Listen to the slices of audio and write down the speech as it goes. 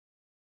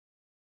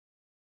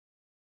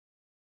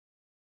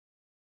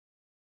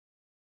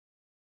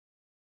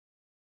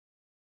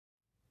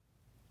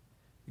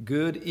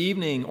Good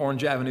evening,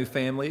 Orange Avenue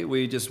family.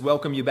 We just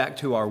welcome you back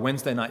to our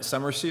Wednesday night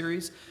summer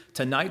series.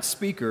 Tonight's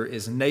speaker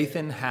is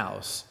Nathan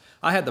House.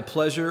 I had the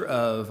pleasure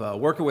of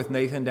working with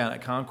Nathan down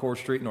at Concord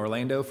Street in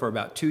Orlando for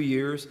about 2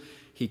 years.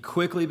 He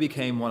quickly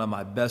became one of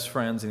my best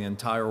friends in the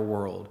entire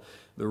world.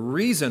 The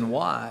reason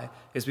why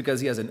is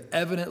because he has an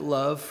evident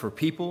love for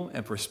people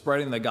and for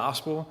spreading the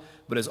gospel,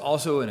 but is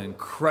also an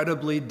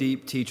incredibly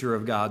deep teacher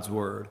of God's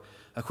Word.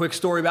 A quick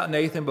story about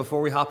Nathan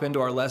before we hop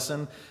into our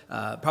lesson.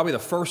 Probably the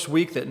first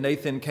week that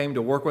Nathan came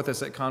to work with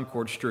us at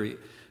Concord Street,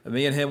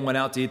 me and him went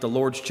out to eat the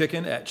Lord's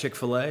chicken at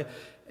Chick-fil-A,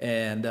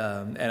 and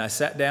I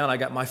sat down. I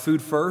got my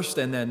food first,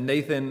 and then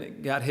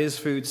Nathan got his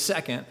food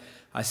second.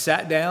 I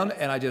sat down,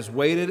 and I just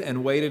waited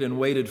and waited and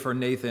waited for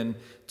Nathan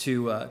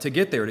to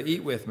get there to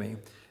eat with me.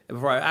 And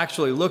before I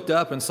actually looked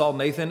up and saw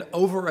Nathan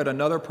over at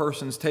another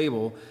person's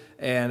table,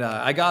 and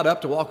I got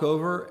up to walk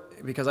over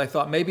because I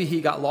thought maybe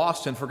he got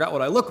lost and forgot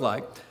what I looked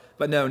like.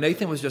 But no,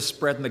 Nathan was just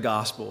spreading the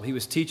gospel. He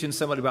was teaching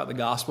somebody about the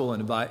gospel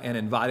and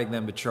inviting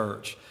them to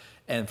church.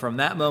 And from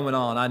that moment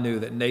on, I knew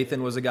that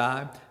Nathan was a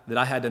guy that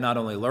I had to not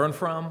only learn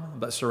from,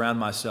 but surround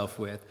myself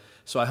with.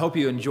 So I hope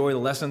you enjoy the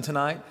lesson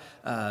tonight.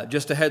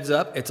 Just a heads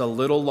up, it's a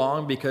little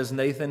long because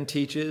Nathan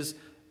teaches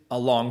a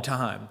long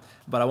time.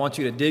 But I want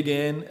you to dig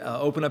in,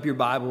 open up your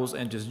Bibles,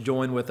 and just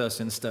join with us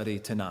in study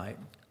tonight.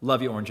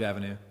 Love you, Orange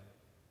Avenue.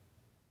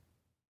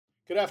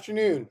 Good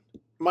afternoon.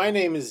 My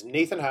name is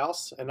Nathan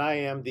House, and I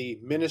am the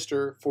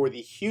minister for the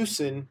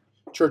Houston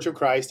Church of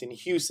Christ in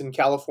Houston,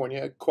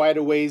 California, quite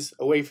a ways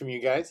away from you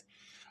guys.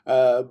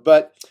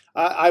 But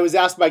I was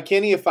asked by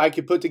Kenny if I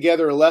could put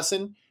together a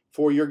lesson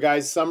for your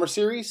guys' summer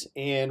series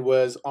and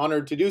was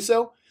honored to do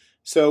so.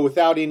 So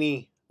without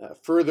any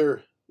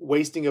further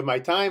wasting of my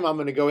time, I'm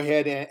going to go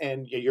ahead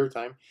and your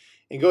time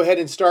and go ahead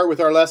and start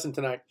with our lesson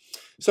tonight.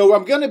 So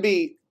I'm going to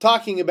be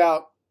talking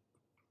about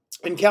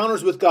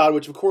encounters with God,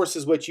 which of course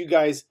is what you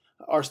guys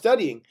are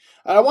studying.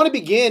 I want to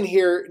begin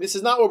here. This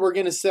is not what we're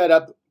going to set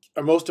up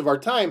most of our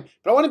time,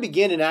 but I want to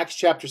begin in Acts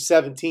chapter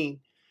 17.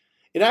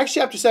 In Acts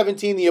chapter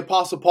 17, the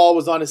Apostle Paul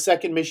was on his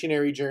second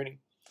missionary journey.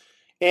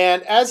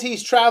 And as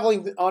he's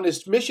traveling on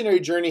his missionary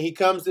journey, he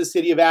comes to the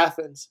city of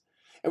Athens.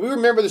 And we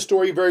remember the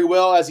story very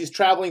well. As he's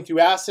traveling through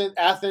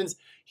Athens,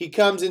 he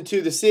comes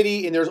into the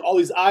city and there's all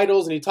these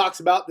idols, and he talks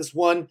about this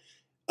one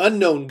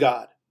unknown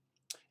God.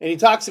 And he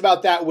talks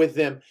about that with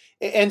them.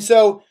 And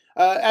so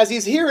as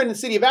he's here in the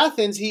city of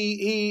Athens,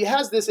 he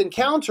has this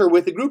encounter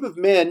with a group of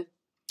men,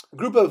 a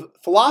group of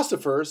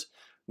philosophers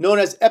known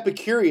as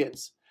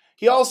Epicureans.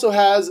 He also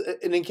has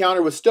an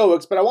encounter with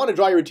Stoics, but I want to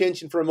draw your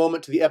attention for a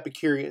moment to the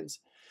Epicureans.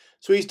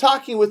 So he's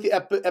talking with the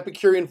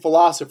Epicurean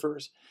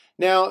philosophers.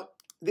 Now,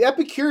 the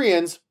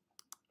Epicureans,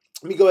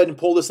 let me go ahead and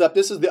pull this up.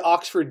 This is the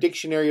Oxford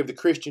Dictionary of the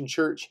Christian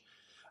Church.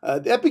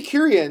 The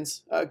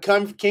Epicureans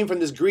came from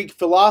this Greek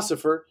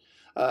philosopher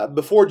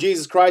before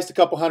Jesus Christ a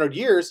couple hundred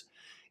years.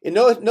 And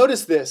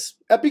notice this,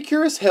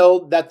 Epicurus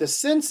held that the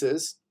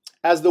senses,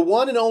 as the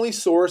one and only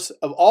source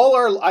of all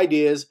our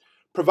ideas,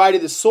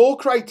 provided the sole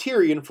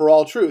criterion for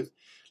all truth.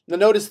 Now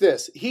notice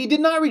this, he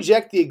did not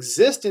reject the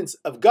existence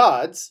of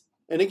gods,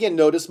 and again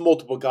notice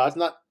multiple gods,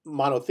 not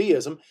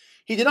monotheism.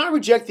 He did not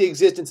reject the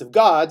existence of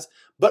gods,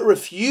 but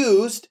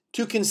refused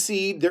to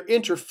concede their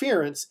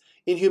interference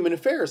in human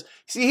affairs.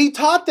 See, he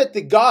taught that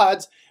the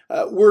gods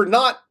were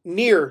not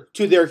near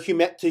to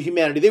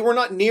humanity. They were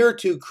not near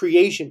to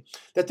creation,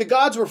 that the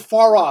gods were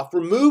far off,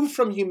 removed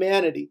from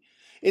humanity.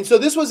 And so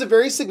this was a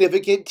very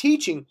significant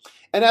teaching.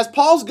 And as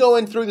Paul's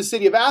going through the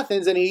city of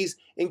Athens and he's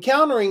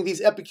encountering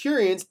these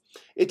Epicureans,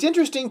 it's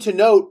interesting to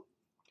note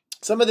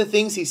some of the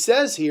things he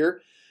says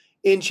here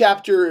in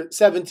chapter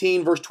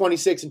 17, verse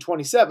 26 and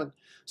 27.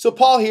 So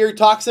Paul here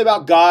talks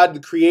about God, the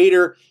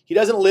creator. He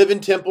doesn't live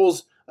in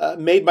temples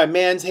made by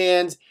man's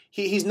hands.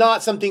 He's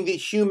not something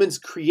that humans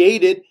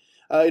created.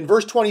 In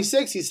verse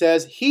 26, he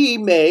says, he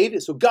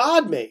made, so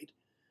God made.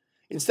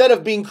 Instead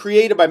of being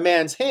created by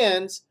man's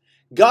hands,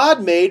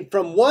 God made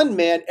from one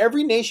man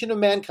every nation of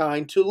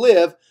mankind to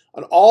live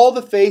on all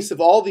the face of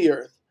all the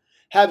earth,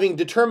 having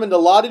determined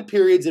allotted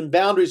periods and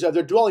boundaries of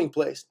their dwelling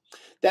place,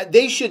 that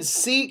they should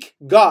seek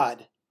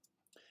God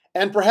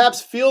and perhaps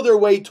feel their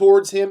way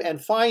towards him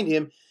and find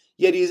him,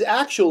 yet he is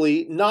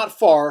actually not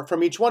far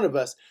from each one of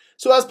us.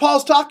 So as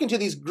Paul's talking to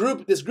this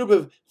group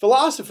of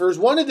philosophers,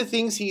 one of the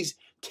things he's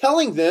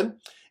telling them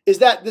is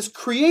that this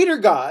creator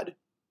God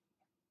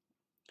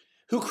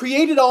who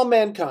created all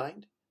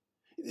mankind,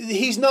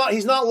 he's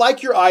not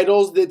like your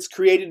idols that's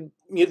created,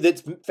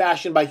 that's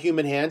fashioned by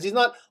human hands. He's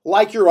not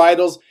like your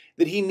idols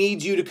that he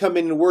needs you to come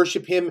in and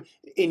worship him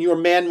in your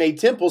man-made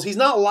temples. He's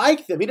not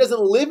like them. He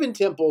doesn't live in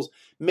temples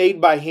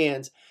made by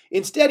hands.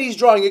 Instead, he's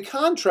drawing a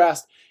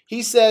contrast.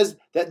 He says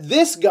that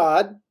this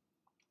God,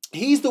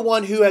 he's the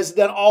one who has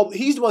done all.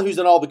 He's the one who's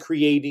done all the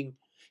creating.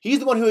 He's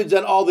the one who has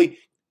done all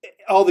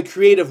the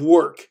creative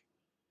work.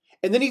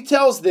 And then he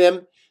tells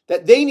them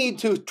that they need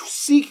to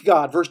seek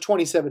God, verse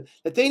 27,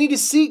 that they need to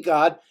seek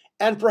God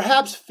and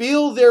perhaps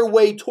feel their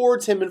way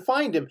towards him and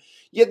find him.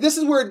 Yet this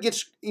is where it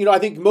gets, I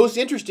think most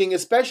interesting,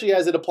 especially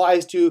as it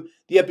applies to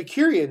the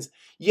Epicureans.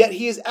 Yet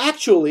he is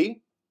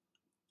actually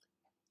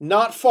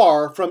not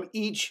far from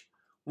each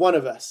one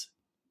of us.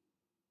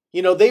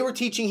 You know, they were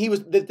teaching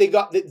that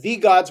the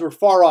gods were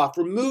far off,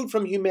 removed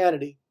from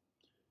humanity.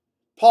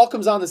 Paul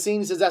comes on the scene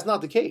and says that's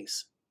not the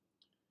case.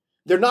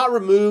 They're not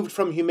removed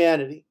from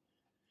humanity.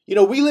 You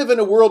know, we live in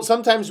a world,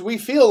 sometimes we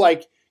feel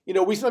like, you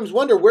know, we sometimes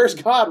wonder, where's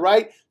God,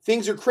 right?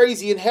 Things are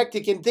crazy and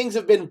hectic, and things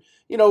have been,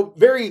 you know,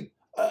 very,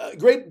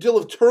 great deal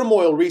of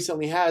turmoil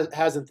recently,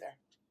 hasn't there?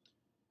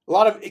 A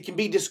lot of it can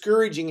be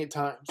discouraging at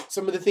times.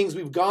 Some of the things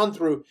we've gone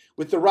through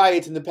with the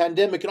riots and the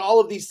pandemic and all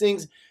of these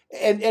things.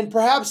 And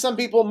perhaps some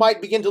people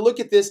might begin to look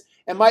at this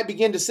and might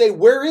begin to say,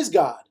 where is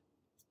God?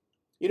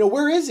 You know,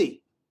 where is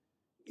he?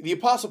 The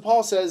Apostle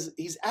Paul says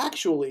he's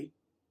actually,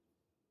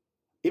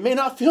 it may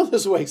not feel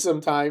this way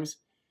sometimes,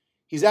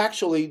 he's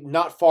actually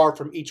not far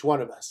from each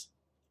one of us.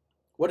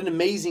 What an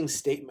amazing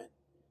statement.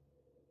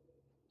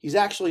 He's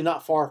actually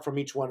not far from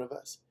each one of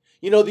us.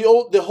 You know,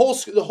 the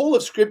whole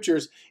of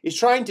Scriptures is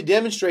trying to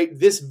demonstrate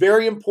this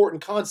very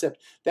important concept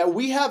that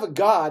we have a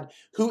God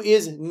who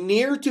is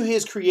near to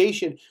his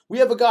creation. We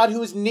have a God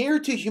who is near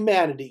to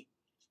humanity.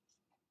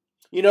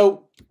 You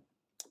know,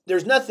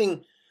 there's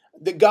nothing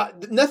that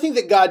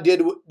God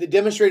did that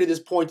demonstrated this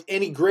point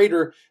any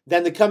greater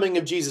than the coming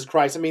of Jesus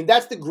Christ. I mean,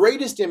 that's the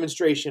greatest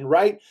demonstration,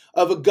 right,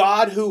 of a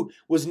God who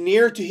was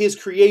near to his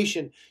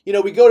creation. You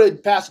know, we go to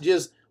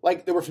passages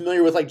like that we're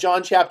familiar with, like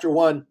John chapter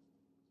 1.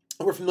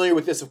 We're familiar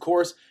with this, of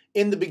course.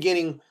 In the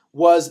beginning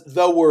was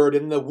the Word,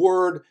 and the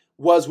Word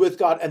was with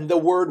God, and the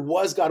Word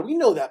was God. We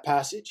know that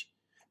passage.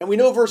 And we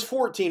know verse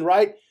 14,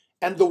 right?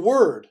 And the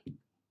Word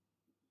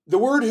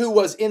who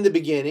was in the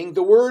beginning,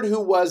 the Word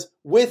who was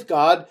with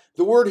God,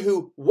 the Word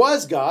who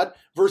was God,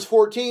 verse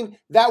 14,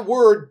 that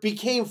Word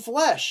became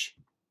flesh.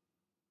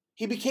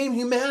 He became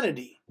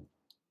humanity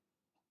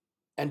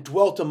and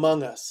dwelt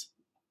among us.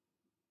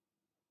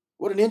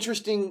 What an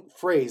interesting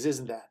phrase,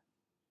 isn't that?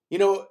 You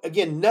know,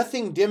 again,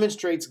 nothing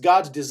demonstrates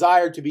God's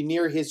desire to be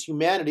near his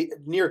humanity,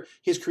 near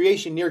his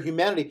creation, near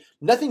humanity.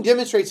 Nothing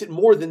demonstrates it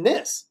more than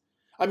this.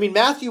 I mean,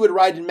 Matthew would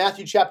write in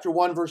Matthew chapter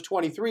 1, verse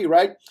 23,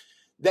 right,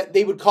 that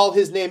they would call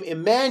his name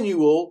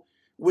Emmanuel,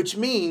 which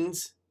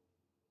means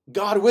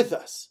God with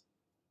us.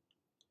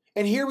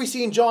 And here we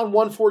see in John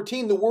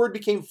 1:14, the Word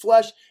became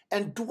flesh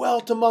and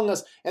dwelt among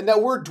us. And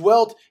that word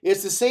dwelt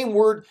is the same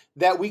word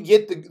that we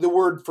get the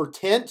word for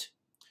tent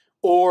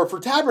or for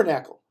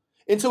tabernacle.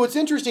 And so it's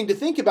interesting to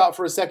think about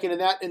for a second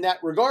in that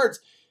regards.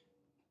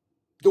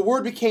 The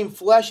Word became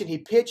flesh and he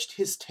pitched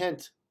his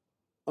tent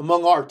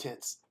among our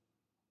tents.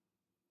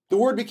 The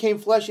Word became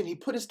flesh and he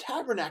put his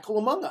tabernacle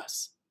among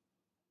us.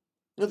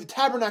 You know, the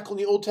tabernacle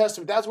in the Old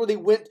Testament, that's where they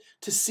went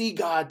to see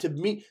God, to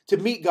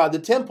meet God. The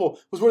temple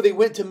was where they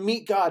went to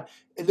meet God.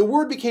 And the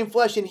Word became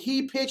flesh and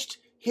he pitched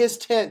his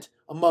tent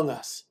among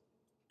us.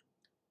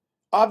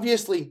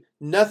 Obviously,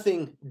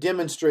 nothing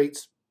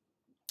demonstrates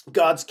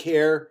God's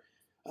care,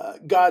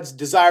 God's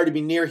desire to be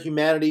near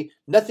humanity.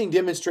 Nothing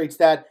demonstrates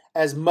that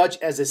as much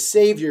as a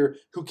Savior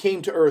who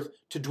came to earth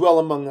to dwell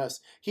among us.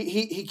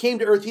 He came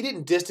to earth. He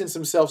didn't distance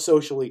himself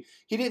socially.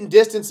 He didn't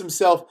distance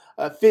himself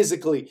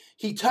physically.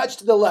 He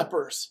touched the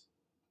lepers.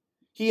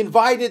 He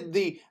invited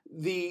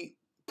the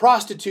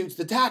prostitutes,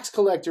 the tax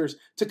collectors,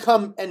 to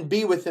come and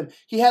be with him.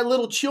 He had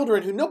little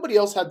children who nobody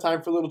else had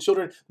time for little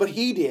children, but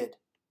he did.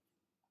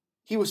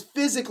 He was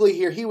physically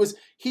here. He was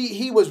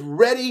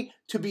ready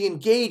to be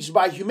engaged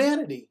by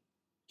humanity.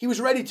 He was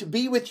ready to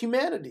be with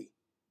humanity.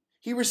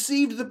 He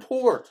received the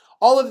poor.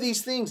 All of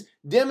these things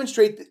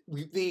demonstrate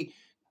the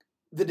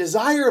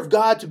desire of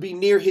God to be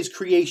near his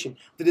creation,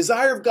 the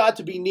desire of God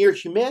to be near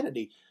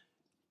humanity.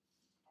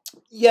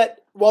 Yet,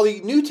 while the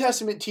New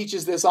Testament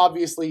teaches this,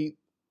 obviously,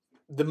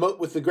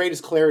 with the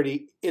greatest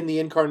clarity in the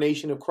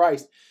incarnation of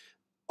Christ,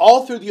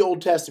 all through the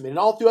Old Testament and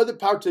all through other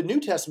parts of the New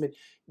Testament,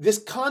 this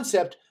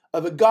concept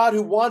of a God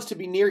who wants to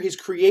be near his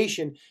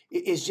creation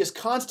is just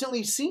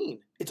constantly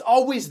seen. It's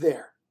always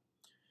there.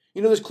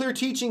 You know, there's clear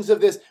teachings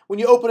of this when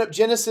you open up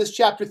Genesis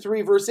chapter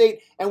 3, verse 8,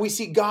 and we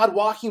see God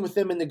walking with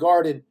them in the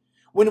garden.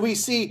 When we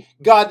see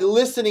God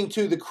listening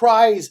to the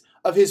cries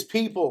of his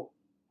people.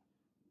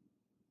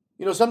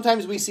 You know,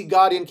 sometimes we see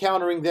God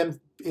encountering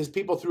his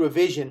people through a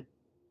vision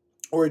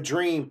or a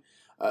dream.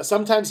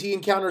 Sometimes he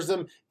encounters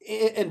them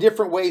in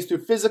different ways through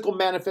physical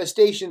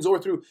manifestations or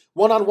through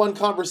one-on-one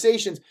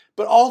conversations.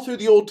 But all through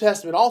the Old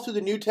Testament, all through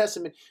the New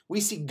Testament,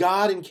 we see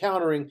God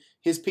encountering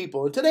his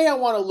people. And today I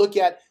want to look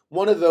at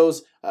one of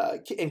those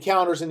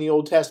encounters in the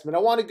Old Testament. I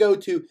want to go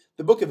to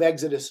the book of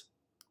Exodus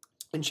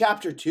in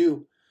chapter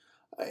 2.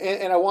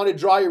 And I want to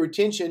draw your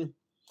attention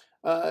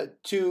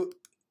to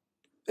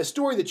a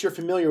story that you're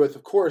familiar with,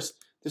 of course,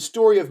 the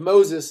story of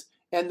Moses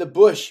and the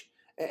bush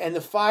and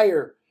the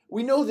fire.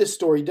 We know this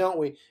story, don't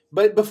we?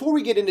 But before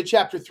we get into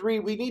chapter 3,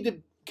 we need to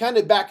kind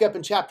of back up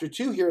in chapter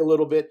 2 here a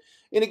little bit.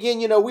 And again,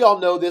 you know, we all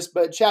know this,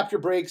 but chapter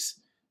breaks,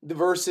 the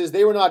verses,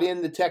 they were not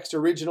in the text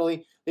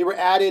originally. They were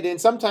added, and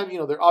sometimes, you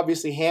know, they're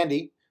obviously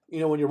handy, you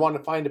know, when you want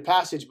to find a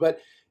passage, but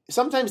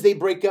sometimes they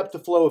break up the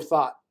flow of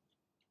thought.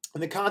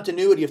 And the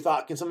continuity of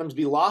thought can sometimes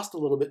be lost a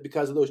little bit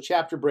because of those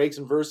chapter breaks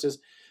and verses.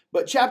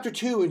 But chapter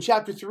 2 and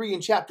chapter 3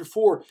 and chapter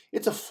 4,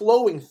 it's a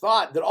flowing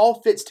thought that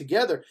all fits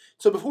together.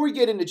 So before we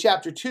get into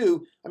chapter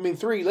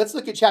 3, let's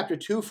look at chapter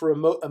 2 for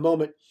a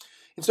moment.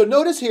 And so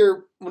notice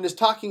here, when it's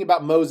talking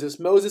about Moses,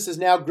 Moses is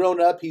now grown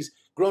up. He's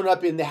grown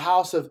up in the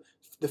house of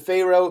the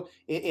Pharaoh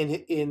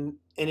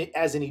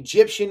as an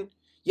Egyptian.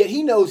 Yet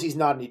he knows he's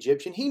not an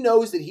Egyptian. He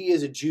knows that he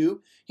is a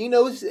Jew. He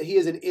knows that he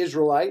is an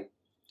Israelite.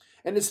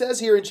 And it says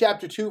here in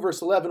chapter 2,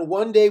 verse 11,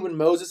 one day when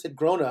Moses had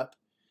grown up,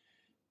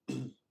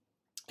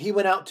 he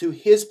went out to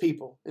his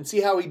people. And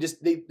see how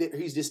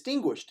he's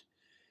distinguished.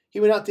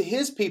 He went out to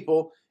his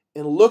people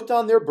and looked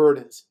on their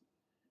burdens.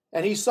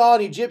 And he saw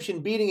an Egyptian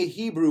beating a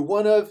Hebrew,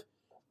 one of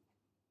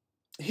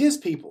his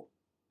people.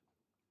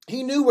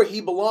 He knew where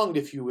he belonged,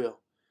 if you will.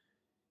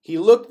 He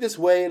looked this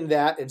way and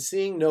that, and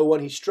seeing no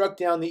one, he struck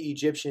down the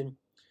Egyptian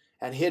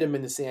and hid him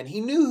in the sand. He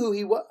knew who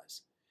he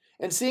was.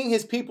 And seeing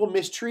his people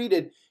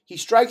mistreated, he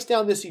strikes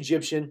down this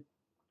Egyptian.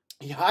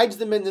 He hides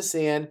them in the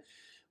sand.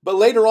 But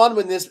later on,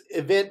 when this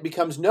event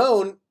becomes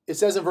known, it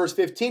says in verse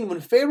 15,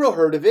 when Pharaoh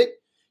heard of it,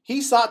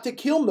 he sought to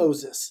kill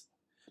Moses.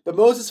 But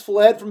Moses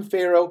fled from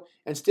Pharaoh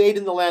and stayed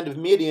in the land of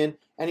Midian,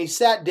 and he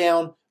sat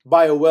down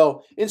by a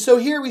well. And so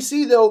here we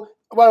see, though,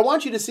 what I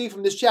want you to see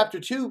from this chapter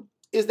 2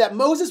 is that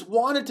Moses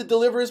wanted to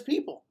deliver his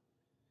people.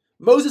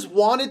 Moses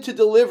wanted to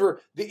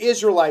deliver the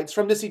Israelites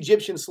from this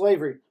Egyptian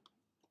slavery.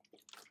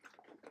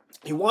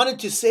 He wanted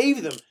to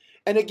save them.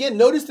 And again,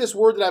 notice this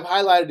word that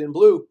I've highlighted in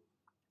blue.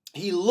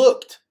 He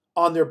looked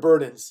on their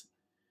burdens.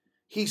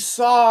 He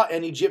saw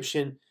an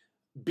Egyptian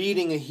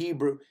beating a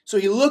Hebrew. So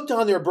he looked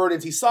on their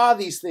burdens. He saw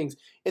these things.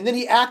 And then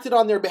he acted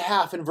on their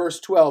behalf in verse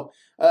 12.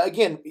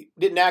 Again, he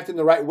didn't act in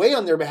the right way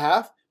on their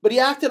behalf, but he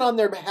acted on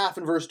their behalf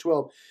in verse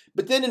 12.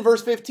 But then in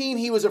verse 15,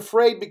 he was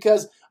afraid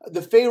because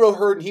the Pharaoh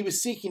heard and he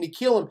was seeking to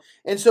kill him.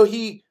 And so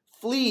he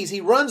flees,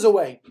 he runs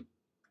away.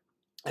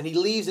 And he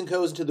leaves and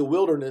goes into the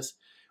wilderness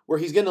where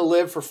he's going to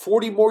live for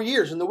 40 more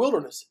years in the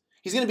wilderness.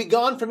 He's going to be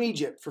gone from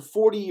Egypt for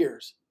 40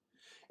 years.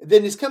 And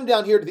then he's come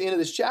down here to the end of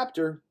this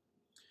chapter.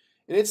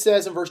 And it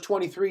says in verse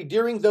 23,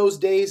 during those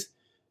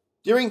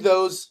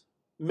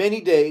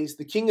many days,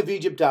 the king of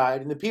Egypt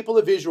died, and the people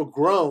of Israel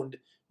groaned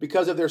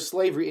because of their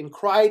slavery and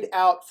cried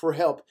out for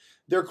help.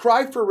 Their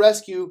cry for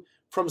rescue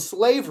from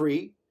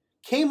slavery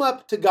came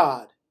up to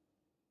God,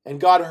 and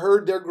God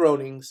heard their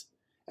groanings,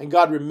 and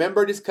God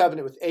remembered his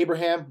covenant with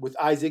Abraham, with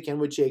Isaac, and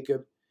with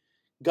Jacob.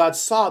 God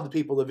saw the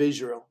people of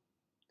Israel,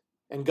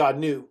 and God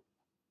knew.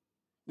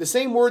 The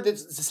same word, the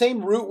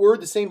same root word,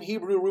 the same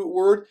Hebrew root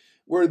word,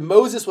 where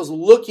Moses was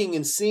looking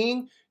and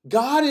seeing,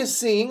 God is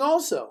seeing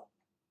also.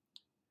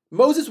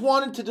 Moses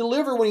wanted to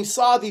deliver when he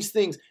saw these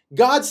things.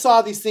 God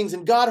saw these things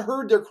and God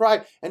heard their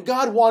cry and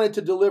God wanted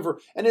to deliver.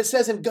 And it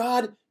says, and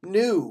God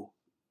knew.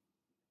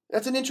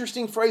 That's an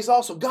interesting phrase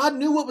also. God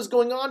knew what was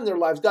going on in their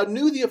lives. God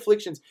knew the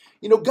afflictions.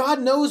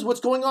 God knows what's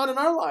going on in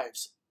our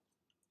lives.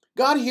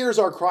 God hears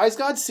our cries.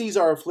 God sees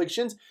our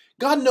afflictions.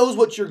 God knows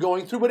what you're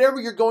going through. Whatever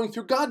you're going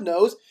through, God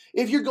knows.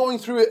 If you're going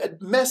through a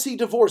messy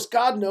divorce,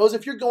 God knows.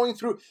 If you're going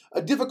through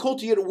a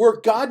difficulty at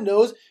work, God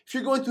knows. If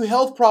you're going through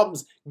health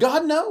problems,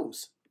 God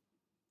knows.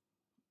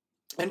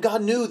 And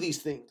God knew these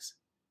things.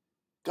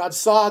 God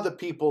saw the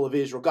people of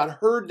Israel. God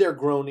heard their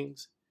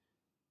groanings.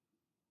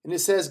 And it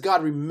says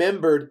God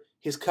remembered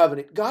his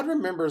covenant. God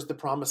remembers the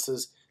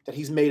promises that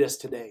he's made us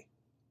today.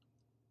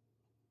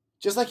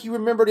 Just like he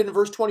remembered it in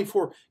verse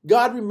 24.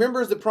 God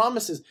remembers the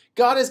promises.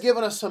 God has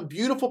given us some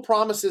beautiful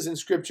promises in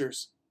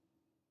scriptures.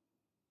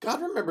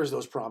 God remembers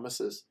those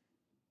promises.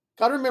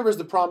 God remembers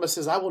the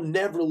promises, I will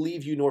never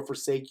leave you nor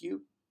forsake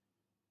you.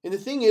 And the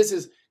thing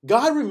is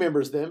God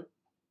remembers them,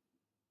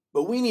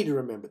 but we need to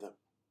remember them.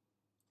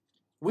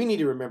 We need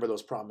to remember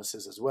those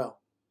promises as well.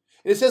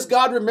 And it says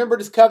God remembered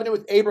his covenant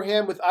with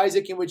Abraham, with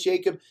Isaac, and with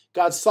Jacob.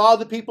 God saw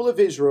the people of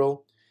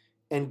Israel,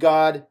 and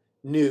God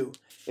knew.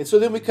 And so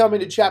then we come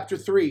into chapter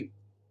 3,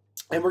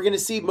 and we're going to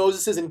see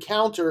Moses'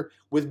 encounter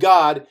with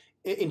God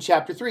in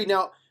chapter 3.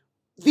 Now,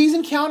 these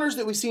encounters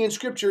that we see in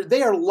Scripture,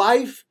 they are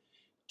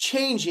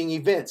life-changing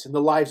events in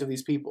the lives of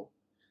these people.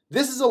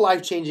 This is a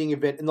life-changing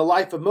event in the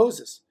life of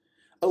Moses.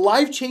 A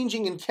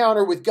life-changing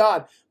encounter with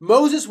God.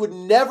 Moses would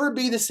never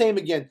be the same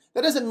again.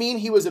 That doesn't mean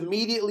he was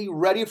immediately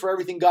ready for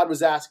everything God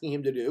was asking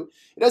him to do.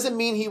 It doesn't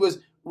mean he was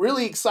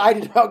really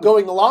excited about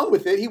going along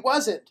with it. He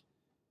wasn't.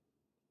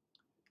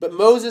 But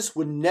Moses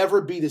would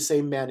never be the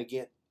same man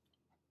again.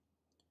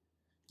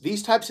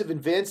 These types of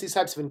events, these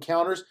types of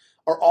encounters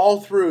are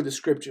all through the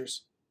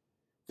scriptures.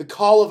 The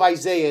call of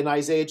Isaiah in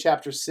Isaiah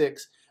chapter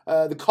 6.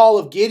 The call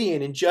of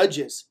Gideon in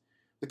Judges.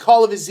 The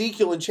call of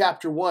Ezekiel in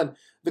chapter 1.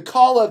 The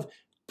call of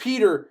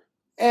Peter,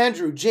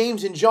 Andrew,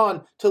 James, and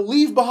John to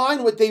leave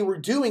behind what they were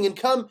doing and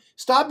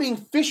stop being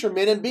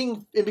fishermen and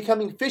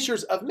becoming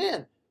fishers of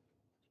men.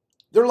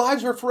 Their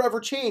lives were forever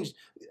changed.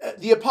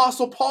 The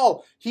Apostle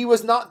Paul, he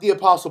was not the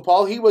Apostle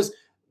Paul. He was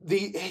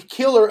the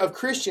killer of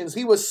Christians.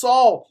 He was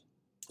Saul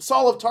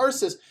of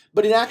Tarsus.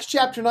 But in Acts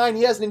chapter 9,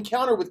 he has an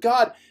encounter with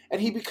God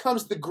and he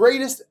becomes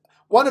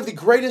one of the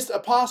greatest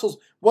apostles,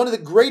 one of the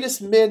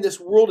greatest men this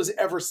world has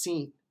ever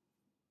seen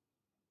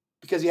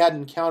because he had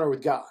an encounter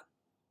with God.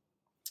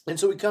 And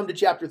so we come to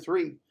chapter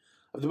 3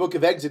 of the book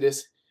of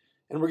Exodus,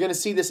 and we're going to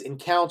see this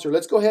encounter.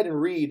 Let's go ahead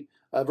and read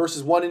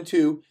verses 1 and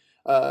 2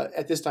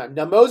 at this time.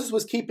 Now Moses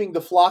was keeping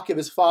the flock of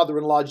his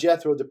father-in-law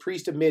Jethro, the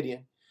priest of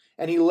Midian,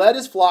 and he led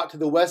his flock to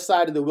the west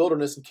side of the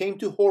wilderness and came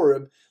to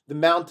Horeb, the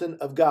mountain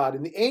of God.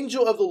 And the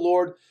angel of the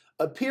Lord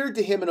appeared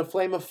to him in a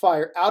flame of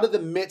fire out of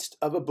the midst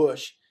of a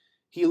bush.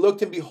 He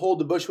looked, and behold,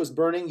 the bush was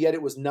burning, yet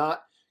it was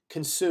not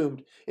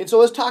consumed. And so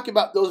let's talk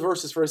about those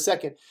verses for a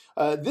second.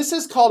 This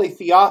is called a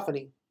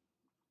theophany.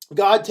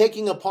 God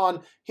taking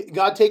a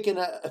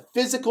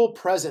physical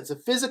presence, a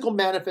physical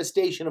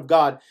manifestation of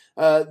God.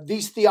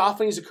 These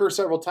theophanies occur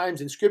several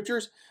times in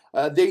scriptures.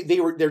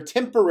 They're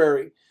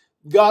temporary.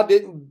 God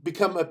didn't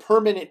become a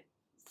permanent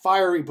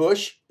fiery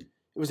bush.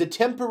 It was a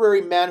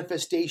temporary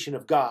manifestation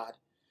of God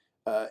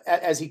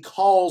as he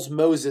calls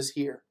Moses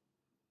here.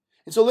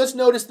 And so let's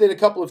notice then a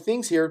couple of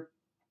things here.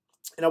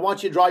 And I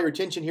want you to draw your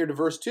attention here to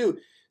verse 2. It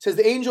says,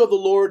 the angel of the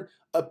Lord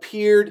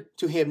appeared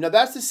to him. Now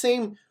that's the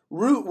same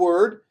root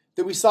word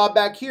that we saw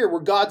back here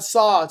where God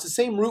saw. It's the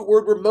same root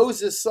word where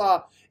Moses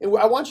saw. And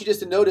I want you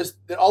just to notice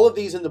that all of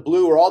these in the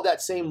blue are all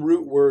that same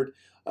root word.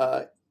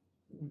 The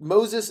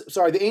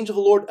angel of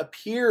the Lord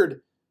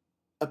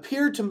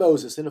appeared to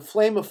Moses in a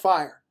flame of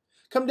fire.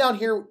 Come down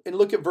here and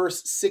look at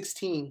verse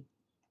 16.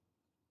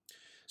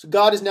 So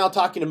God is now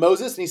talking to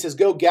Moses, and he says,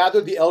 go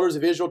gather the elders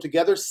of Israel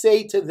together.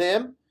 Say to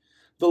them,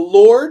 the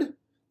Lord,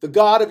 the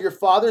God of your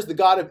fathers, the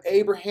God of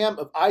Abraham,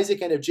 of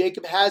Isaac, and of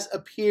Jacob, has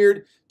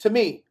appeared to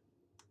me.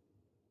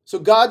 So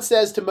God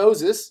says to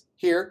Moses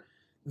here,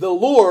 the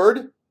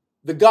Lord,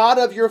 the God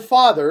of your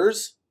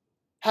fathers,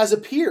 has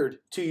appeared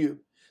to you.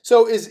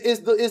 So is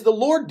the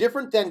Lord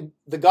different than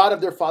the God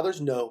of their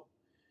fathers? No.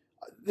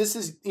 This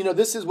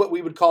is what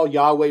we would call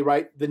Yahweh,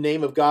 right? The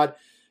name of God.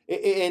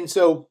 And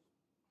so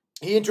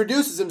he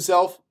introduces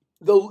himself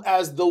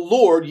as the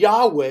Lord,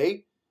 Yahweh,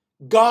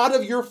 God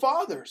of your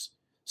fathers.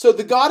 So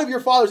the God of your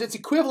fathers, it's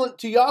equivalent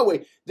to Yahweh.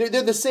 They're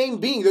the same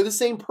being. They're the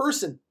same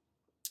person.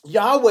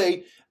 Yahweh,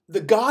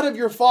 the God of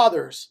your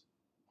fathers,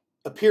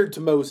 appeared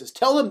to Moses.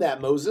 Tell him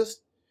that,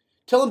 Moses.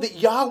 Tell him that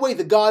Yahweh,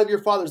 the God of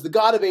your fathers, the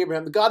God of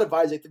Abraham, the God of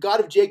Isaac, the God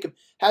of Jacob,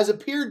 has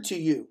appeared to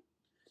you.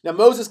 Now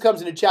Moses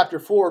comes into chapter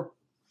 4,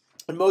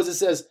 and Moses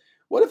says,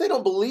 what if they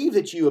don't believe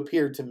that you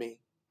appeared to me?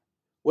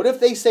 What if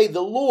they say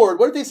the Lord?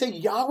 What if they say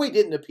Yahweh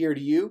didn't appear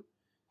to you?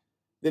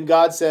 Then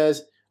God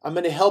says, I'm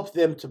going to help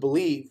them to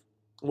believe.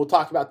 And we'll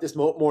talk about this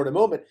more in a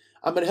moment.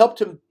 I'm going to help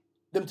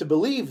them to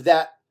believe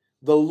that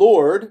the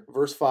Lord,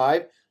 verse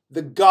 5,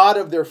 the God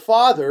of their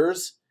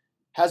fathers,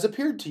 has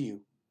appeared to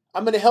you.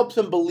 I'm going to help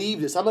them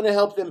believe this. I'm going to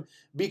help them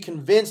be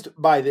convinced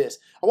by this.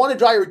 I want to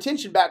draw your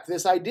attention back to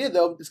this idea,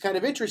 though. It's kind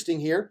of interesting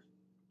here.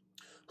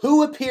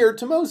 Who appeared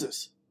to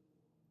Moses?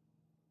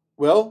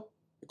 Well,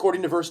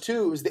 according to verse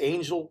 2, it was the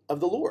angel of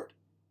the Lord.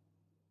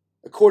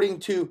 According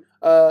to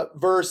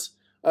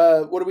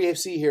what do we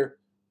see here?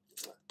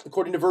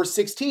 According to verse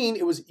 16,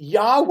 it was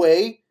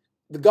Yahweh,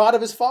 the God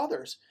of his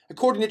fathers.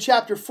 According to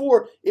chapter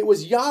 4, it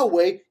was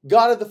Yahweh,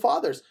 God of the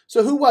fathers.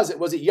 So who was it?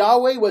 Was it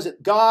Yahweh? Was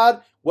it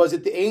God? Was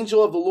it the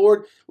angel of the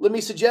Lord? Let me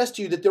suggest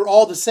to you that they're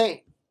all the same.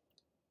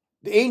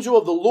 The angel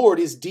of the Lord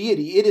is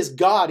deity. It is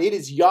God. It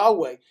is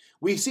Yahweh.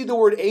 We see the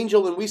word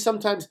angel, and we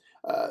sometimes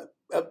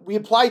we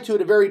apply to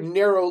it a very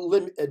narrow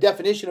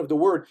definition of the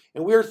word,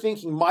 and we're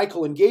thinking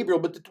Michael and Gabriel,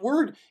 but the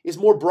word is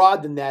more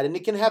broad than that, and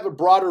it can have a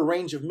broader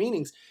range of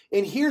meanings.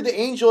 And here the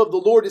angel of the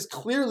Lord is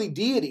clearly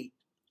deity.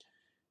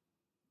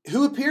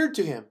 Who appeared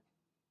to him?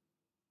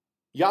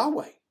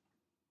 Yahweh,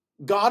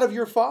 God of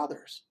your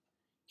fathers.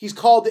 He's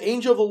called the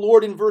angel of the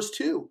Lord in verse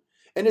 2.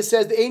 And it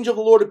says the angel of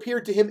the Lord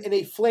appeared to him in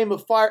a flame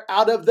of fire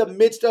out of the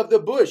midst of the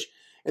bush.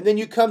 And then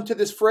you come to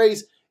this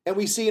phrase, and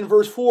we see in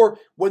verse 4,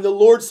 when the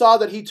Lord saw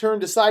that he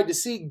turned aside to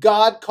see,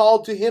 God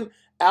called to him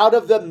out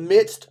of the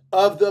midst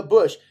of the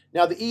bush.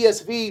 Now the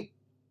ESV,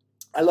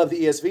 I love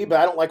the ESV, but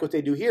I don't like what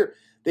they do here.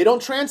 They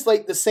don't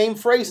translate the same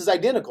phrase as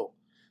identical.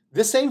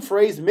 This same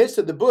phrase, midst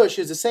of the bush,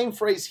 is the same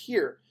phrase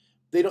here.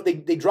 They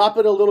drop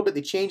it a little bit,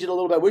 they change it a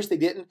little bit. I wish they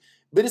didn't,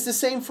 but it's the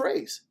same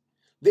phrase.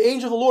 The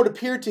angel of the Lord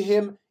appeared to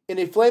him in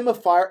a flame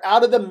of fire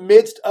out of the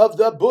midst of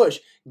the bush.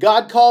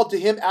 God called to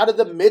him out of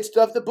the midst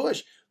of the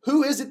bush.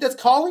 Who is it that's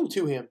calling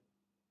to him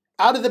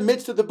out of the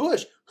midst of the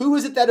bush? Who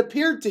is it that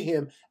appeared to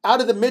him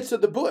out of the midst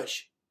of the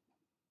bush?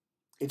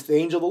 It's the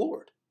angel of the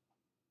Lord,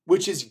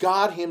 which is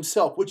God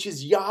himself, which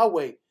is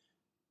Yahweh.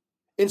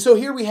 And so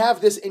here we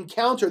have this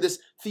encounter, this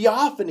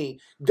theophany,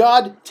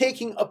 God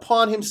taking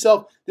upon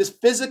himself this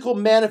physical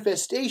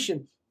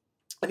manifestation.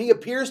 And he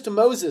appears to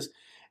Moses.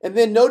 And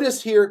then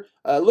notice here,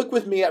 look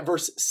with me at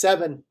verse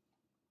 7,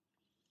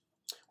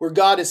 where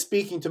God is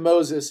speaking to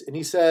Moses, and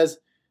he says,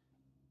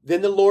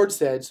 then the Lord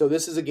said, so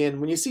this is again,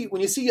 when you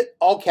see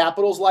all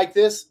capitals like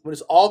this, when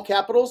it's all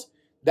capitals,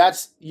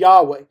 that's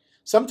Yahweh.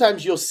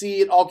 Sometimes you'll see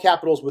it all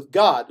capitals with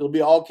God. It'll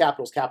be all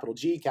capitals, capital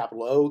G,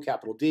 capital O,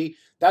 capital D.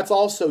 That's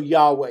also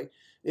Yahweh.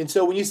 And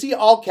so when you see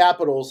all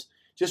capitals,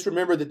 just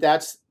remember that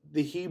that's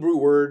the Hebrew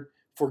word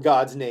for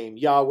God's name,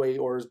 Yahweh,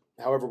 or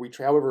however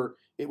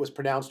it was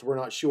pronounced, we're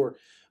not sure.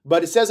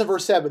 But it says in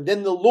verse 7,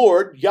 then the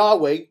Lord,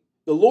 Yahweh,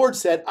 the Lord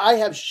said, I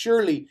have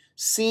surely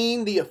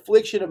seen the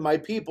affliction of my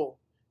people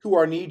who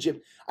are in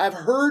Egypt. I have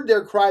heard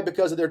their cry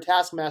because of their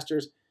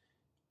taskmasters.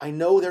 I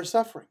know their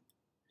suffering.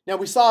 Now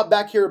we saw it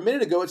back here a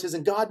minute ago. It says,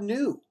 and God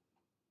knew.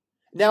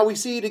 Now we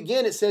see it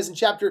again. It says in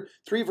chapter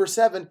 3, verse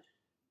 7,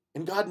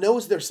 and God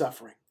knows their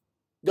suffering.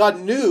 God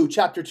knew,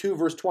 chapter 2,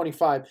 verse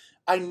 25.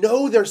 I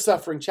know their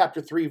suffering,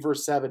 chapter 3,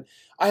 verse 7.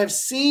 I have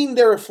seen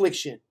their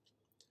affliction.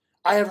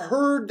 I have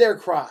heard their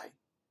cry.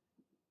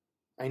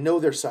 I know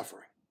their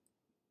suffering.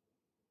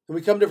 And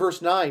we come to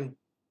verse 9,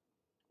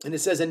 and it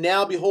says, and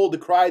now behold, the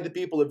cry of the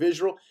people of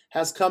Israel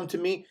has come to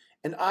me,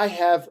 and I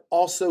have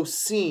also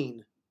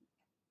seen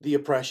the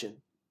oppression.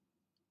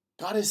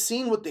 God has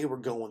seen what they were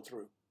going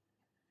through.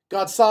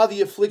 God saw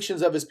the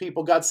afflictions of his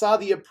people. God saw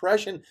the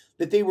oppression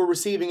that they were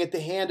receiving at the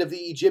hand of the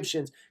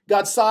Egyptians.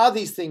 God saw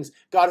these things.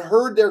 God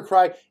heard their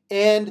cry,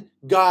 and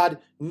God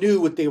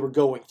knew what they were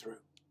going through.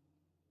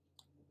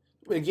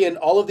 Again,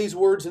 all of these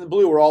words in the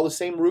blue are all the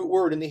same root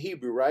word in the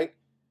Hebrew, right?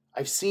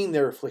 I've seen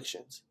their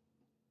afflictions.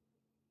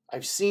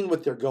 I've seen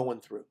what they're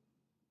going through.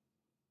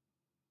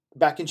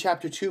 Back in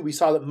chapter 2, we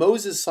saw that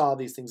Moses saw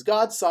these things.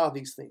 God saw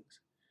these things.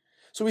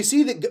 So we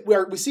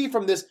see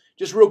from this,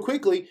 just real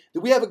quickly, that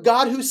we have a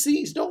God who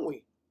sees, don't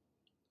we?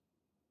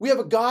 We have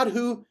a God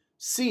who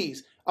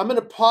sees. I'm going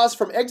to pause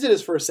from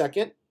Exodus for a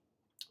second.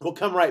 We'll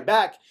come right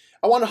back.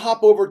 I want to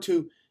hop over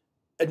to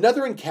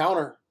another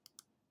encounter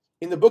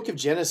in the book of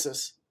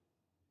Genesis.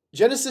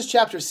 Genesis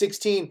chapter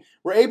 16,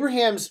 where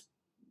Abraham's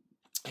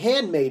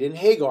handmaiden,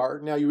 Hagar,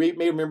 now you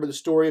may remember the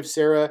story of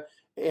Sarah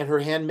and her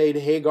handmaid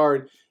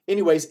Hagar.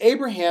 Anyways,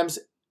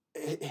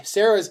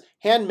 Sarah's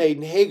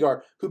handmaiden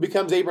Hagar, who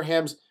becomes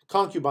Abraham's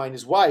concubine,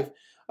 his wife,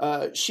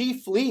 she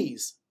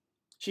flees.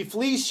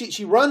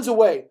 She runs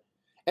away,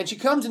 and she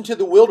comes into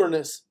the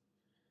wilderness.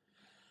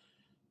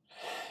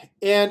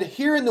 And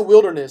here in the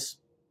wilderness,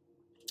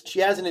 she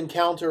has an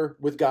encounter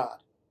with God.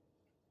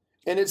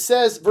 And it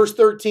says, verse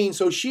 13,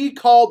 so she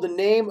called the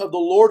name of the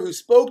Lord who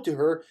spoke to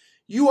her,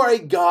 you are a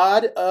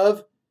God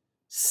of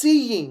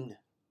seeing.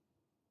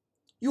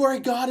 You are a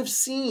God of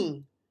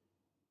seeing.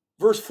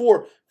 Verse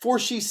 4, for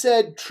she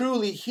said,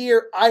 truly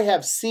here I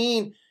have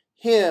seen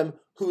him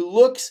who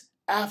looks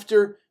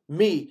after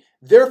me.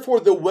 Therefore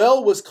the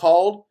well was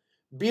called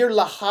Bir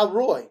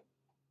Laharoi.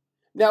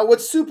 Now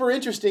what's super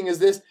interesting is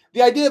this,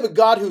 the idea of a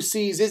God who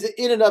sees is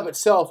in and of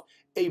itself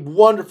a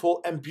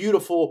wonderful and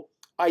beautiful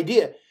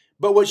idea.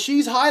 But what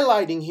she's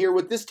highlighting here,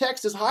 what this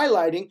text is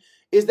highlighting,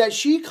 is that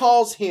she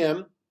calls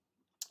him,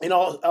 and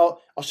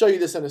I'll show you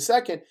this in a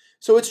second.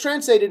 So it's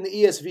translated in the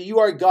ESV, you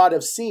are a God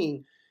of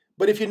seeing.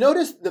 But if you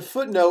notice, the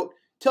footnote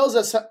tells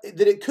us that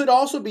it could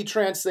also be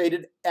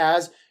translated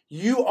as,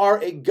 you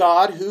are a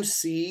God who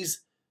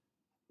sees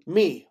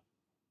me.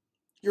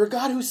 You're a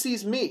God who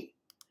sees me.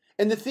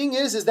 And the thing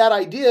is that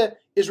idea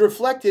is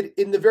reflected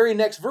in the very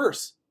next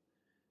verse.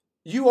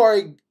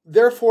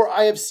 Therefore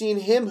I have seen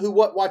him who,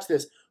 watch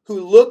this, who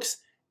looks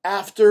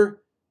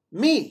after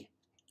me.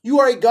 You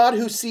are a God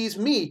who sees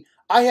me.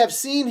 I have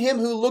seen him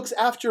who looks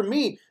after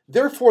me.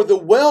 Therefore the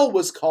well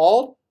was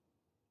called,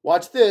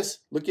 watch this,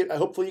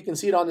 hopefully you can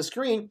see it on the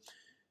screen.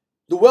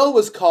 The well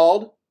was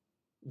called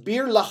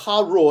Bir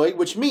Laharoi,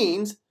 which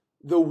means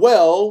the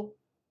well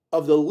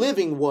of the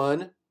living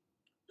one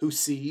who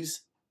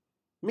sees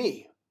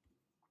me.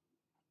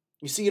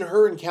 You see, in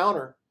her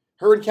encounter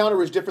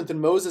was different than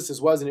Moses's,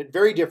 wasn't it?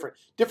 Very different.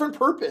 Different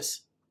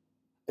purpose.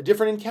 A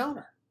different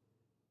encounter.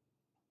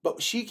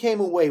 But she came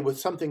away with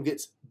something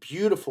that's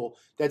beautiful,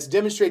 that's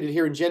demonstrated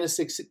here in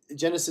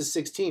Genesis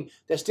 16,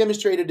 that's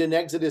demonstrated in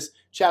Exodus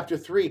chapter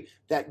 3,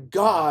 that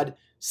God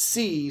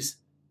sees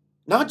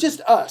not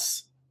just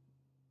us,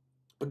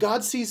 but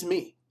God sees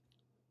me.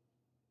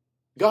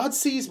 God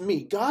sees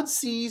me. God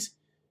sees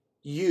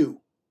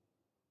you.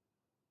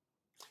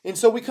 And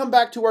so we come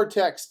back to our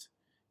text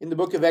in the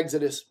book of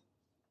Exodus.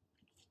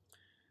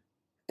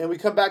 And we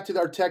come back to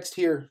our text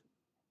here.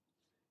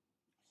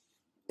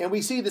 And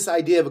we see this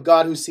idea of a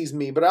God who sees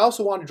me. But I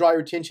also want to draw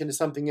your attention to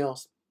something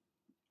else.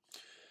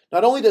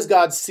 Not only does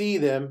God see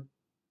them,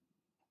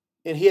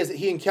 and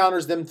he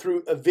encounters them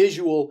through a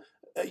visual,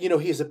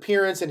 his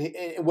appearance and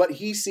what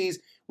he sees,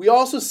 we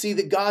also see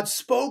that God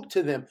spoke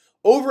to them.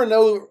 Over and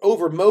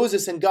over,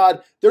 Moses and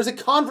God, there's a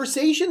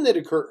conversation that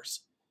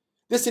occurs.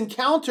 This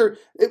encounter,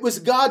 it was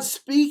God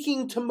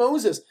speaking to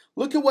Moses.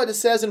 Look at what it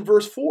says in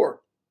verse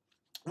 4.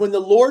 When the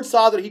Lord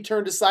saw that he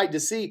turned aside to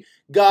see,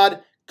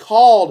 God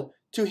called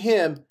to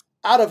him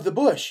out of the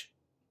bush.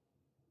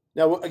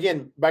 Now,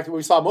 again, back to what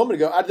we saw a moment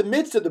ago, out of the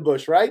midst of the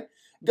bush, right?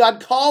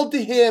 God called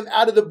to him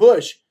out of the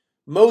bush,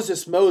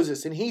 Moses,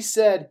 Moses, and he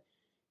said,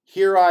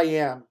 here I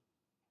am.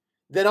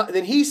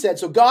 Then he said,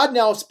 so God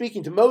now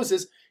speaking to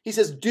Moses, he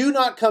says, do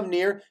not come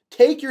near.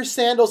 Take your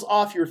sandals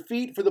off your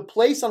feet, for the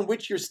place on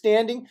which you're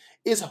standing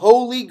is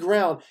holy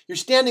ground. You're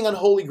standing on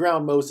holy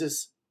ground,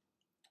 Moses.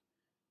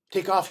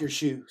 Take off your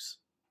shoes.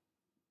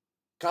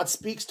 God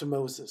speaks to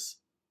Moses.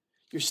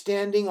 You're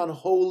standing on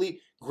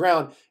holy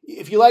ground.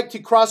 If you like to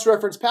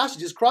cross-reference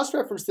passages,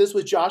 cross-reference this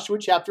with Joshua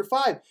chapter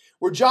 5,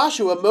 where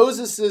Joshua,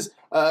 Moses'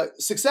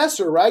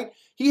 successor, right?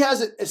 He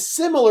has a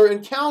similar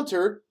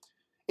encounter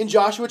in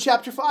Joshua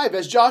chapter 5.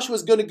 As Joshua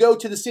is going to go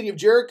to the city of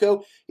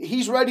Jericho,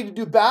 he's ready to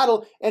do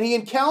battle, and he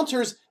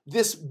encounters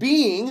this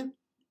being,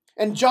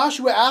 and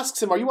Joshua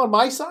asks him, are you on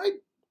my side?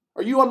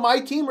 Are you on my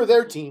team or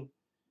their team?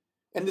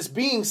 And this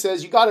being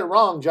says, you got it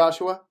wrong,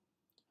 Joshua.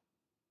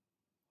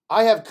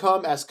 I have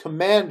come as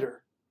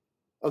commander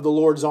of the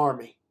Lord's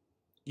army.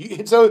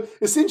 So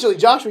essentially,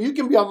 Joshua, you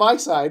can be on my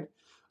side.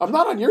 I'm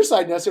not on your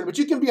side necessarily, but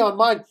you can be on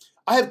mine.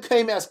 I have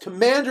come as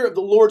commander of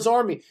the Lord's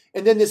army.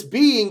 And then this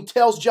being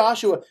tells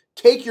Joshua,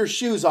 take your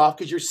shoes off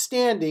because you're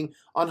standing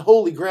on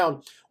holy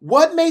ground.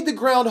 What made the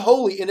ground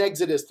holy in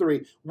Exodus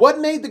 3? What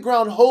made the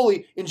ground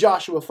holy in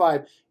Joshua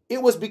 5?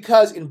 It was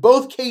because in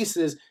both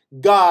cases,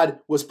 God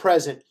was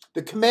present.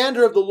 The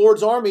commander of the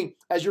Lord's army,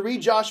 as you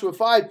read Joshua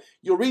 5,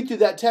 you'll read through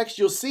that text,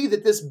 you'll see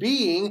that this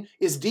being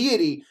is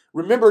deity.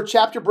 Remember,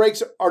 chapter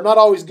breaks are not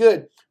always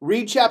good.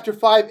 Read chapter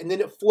 5, and then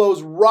it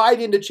flows right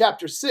into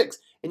chapter 6.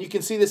 And you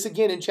can see this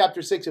again in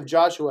chapter 6 of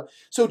Joshua.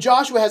 So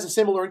Joshua has a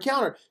similar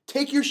encounter.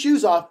 Take your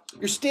shoes off.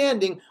 You're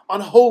standing on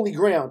holy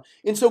ground.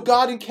 And so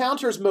God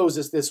encounters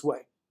Moses this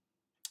way.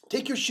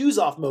 Take your shoes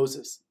off,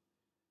 Moses.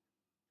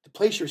 The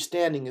place you're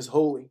standing is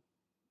holy.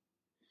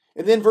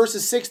 And then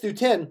verses 6 through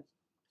 10,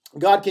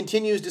 God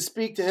continues to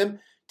speak to him,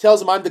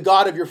 tells him, I'm the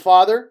God of your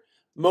father.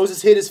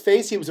 Moses hid his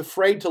face. He was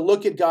afraid to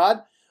look at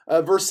God.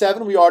 Verse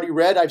 7, we already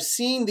read, I've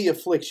seen the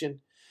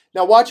affliction.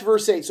 Now watch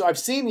verse 8. So I've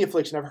seen the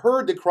affliction. I've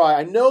heard the cry.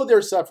 I know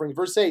their suffering.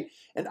 Verse 8,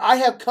 and I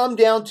have come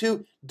down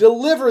to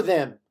deliver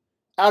them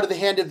out of the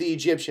hand of the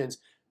Egyptians,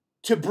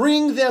 to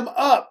bring them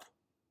up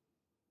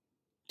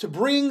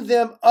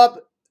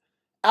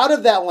out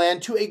of that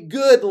land to a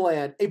good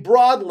land, a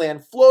broad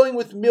land, flowing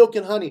with milk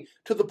and honey,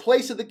 to the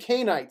place of the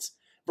Canaanites.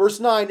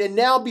 Verse 9, and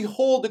now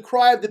behold, the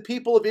cry of the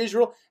people of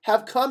Israel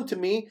have come to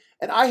me,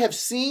 and I have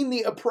seen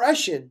the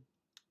oppression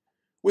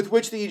with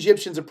which the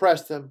Egyptians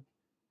oppressed them.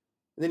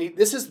 And then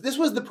this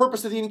was the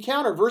purpose of the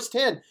encounter. Verse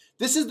 10,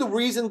 this is the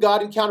reason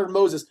God encountered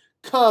Moses.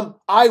 Come,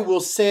 I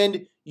will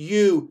send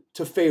you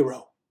to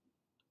Pharaoh.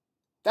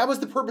 That was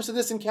the purpose of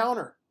this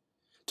encounter.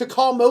 To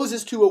call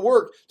Moses to a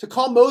work, to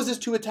call Moses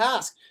to a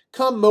task.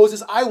 Come,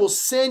 Moses, I will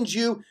send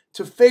you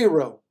to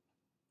Pharaoh.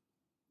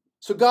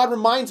 So God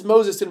reminds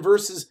Moses in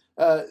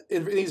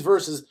these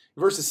verses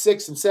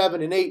 6 and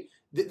 7 and 8,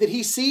 that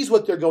he sees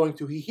what they're going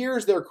through. He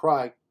hears their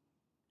cry.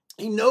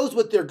 He knows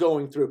what they're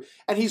going through,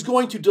 and he's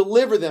going to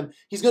deliver them.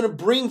 He's going to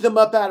bring them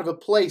up out of a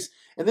place.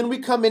 And then we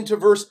come into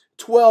verse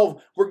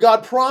 12, where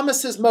God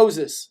promises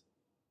Moses,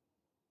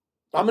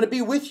 I'm going to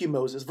be with you,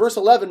 Moses. Verse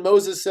 11,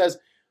 Moses says,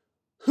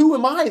 who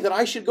am I that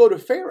I should go to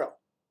Pharaoh?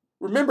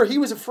 Remember, he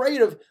was afraid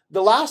of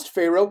the last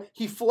Pharaoh.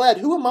 He fled.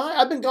 Who am I?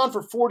 I've been gone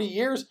for 40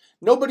 years.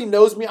 Nobody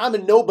knows me. I'm a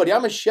nobody.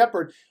 I'm a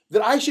shepherd.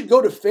 That I should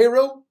go to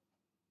Pharaoh?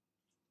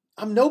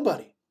 I'm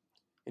nobody.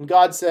 And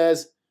God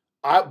says,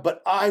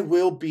 but I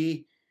will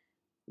be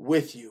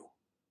with you.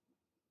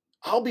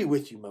 I'll be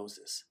with you,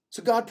 Moses.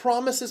 So God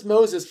promises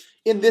Moses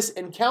in this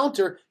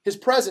encounter his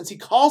presence. He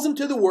calls him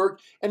to the work,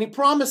 and he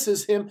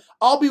promises him,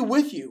 I'll be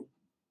with you.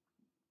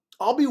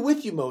 I'll be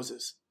with you,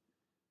 Moses.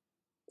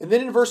 And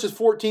then in verses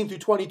 14 through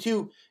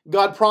 22,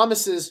 God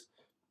promises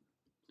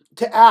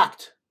to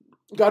act.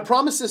 God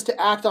promises to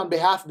act on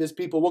behalf of his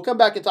people. We'll come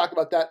back and talk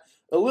about that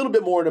a little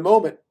bit more in a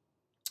moment.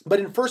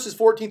 But in verses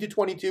 14 through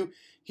 22,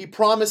 he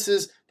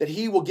promises that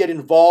he will get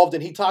involved,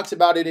 and he talks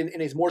about it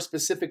in a more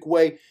specific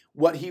way,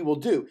 what he will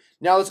do.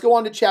 Now let's go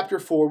on to chapter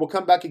 4. We'll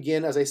come back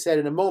again, as I said,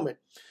 in a moment.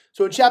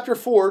 So in chapter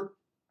 4,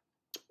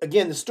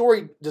 again, the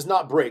story does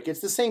not break.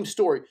 It's the same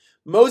story.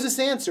 Moses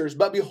answers,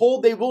 but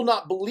behold, they will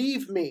not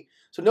believe me.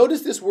 So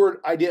notice this word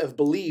idea of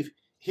believe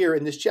here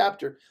in this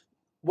chapter.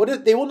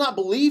 They will not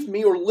believe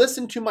me or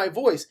listen to my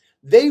voice.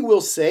 They will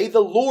say,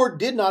 the Lord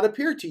did not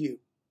appear to you.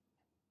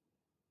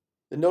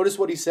 Then notice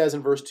what he says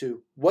in verse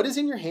 2. What is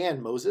in your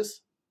hand,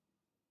 Moses?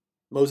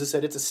 Moses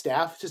said, it's a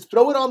staff. Just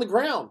throw it on the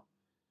ground.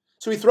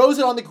 So he throws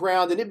it on the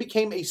ground, and it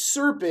became a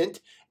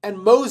serpent, and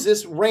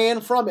Moses ran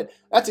from it.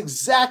 That's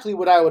exactly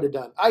what I would have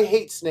done. I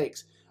hate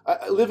snakes.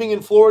 Living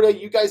in Florida,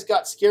 you guys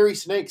got scary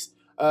snakes.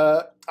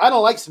 I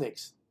don't like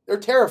snakes. They're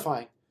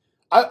terrifying.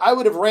 I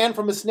would have ran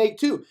from a snake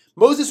too.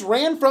 Moses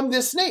ran from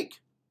this snake.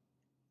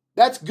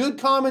 That's good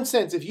common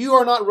sense. If you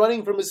are not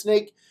running from a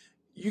snake,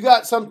 you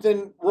got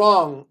something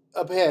wrong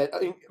up ahead.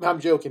 I'm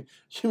joking.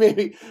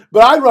 Maybe,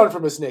 but I run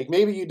from a snake.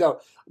 Maybe you don't.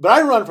 But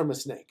I run from a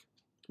snake.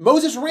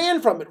 Moses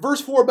ran from it.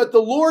 Verse 4, but the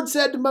Lord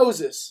said to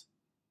Moses,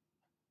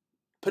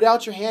 put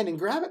out your hand and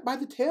grab it by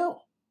the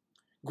tail.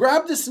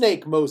 Grab the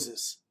snake,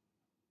 Moses.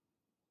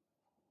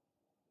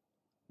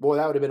 Boy,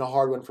 that would have been a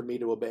hard one for me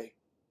to obey.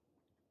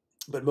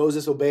 But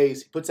Moses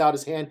obeys. He puts out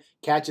his hand,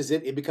 catches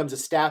it. It becomes a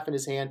staff in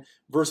his hand.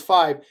 Verse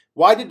 5,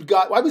 why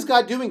was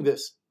God doing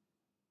this?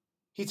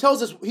 He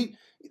tells us, and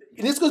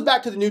this goes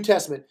back to the New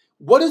Testament.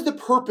 What is the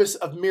purpose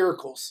of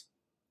miracles?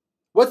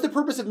 What's the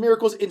purpose of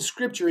miracles in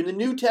Scripture, in the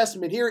New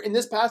Testament, here in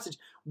this passage?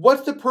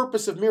 What's the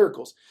purpose of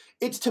miracles?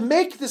 It's to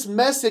make this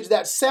message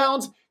that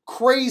sounds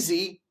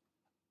crazy,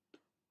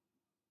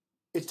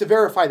 it's to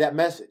verify that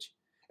message.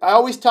 I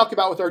always talk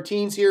about with our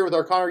teens here, with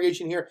our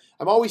congregation here,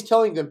 I'm always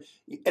telling them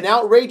an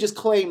outrageous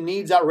claim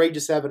needs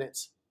outrageous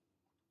evidence.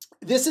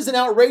 This is an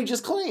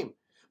outrageous claim.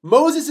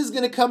 Moses is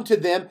going to come to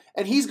them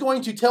and he's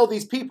going to tell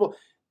these people,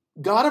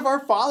 God of our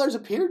fathers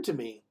appeared to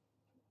me.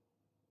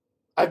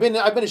 I've been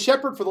a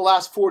shepherd for the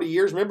last 40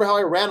 years. Remember how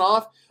I ran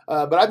off?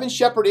 But I've been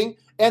shepherding,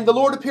 and the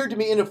Lord appeared to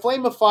me in a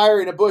flame of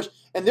fire in a bush.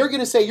 And they're going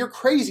to say, you're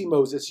crazy,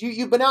 Moses.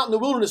 You've been out in the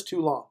wilderness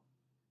too long.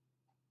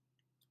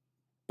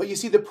 But you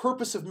see, the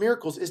purpose of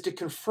miracles is to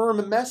confirm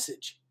a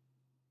message.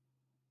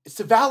 It's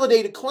to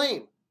validate a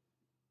claim.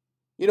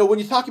 You know, when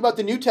you talk about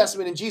the New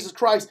Testament and Jesus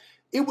Christ,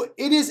 it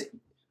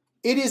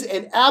is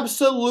an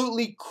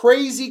absolutely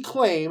crazy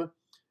claim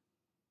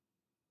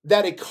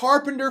that a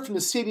carpenter from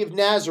the city of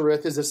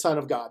Nazareth is the Son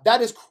of God.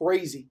 That is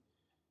crazy.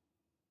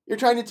 You're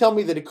trying to tell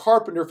me that a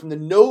carpenter from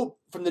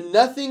the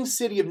nothing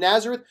city of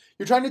Nazareth,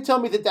 you're trying to tell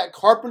me that that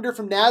carpenter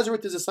from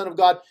Nazareth is the Son of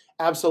God?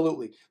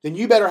 Absolutely. Then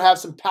you better have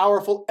some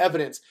powerful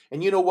evidence.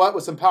 And you know what?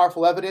 With some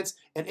powerful evidence,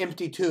 an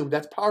empty tomb.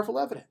 That's powerful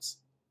evidence.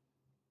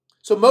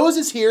 So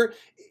Moses here,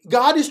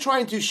 God is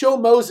trying to show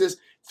Moses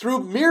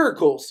through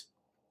miracles.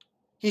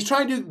 He's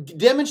trying to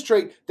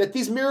demonstrate that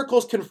these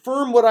miracles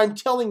confirm what I'm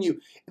telling you.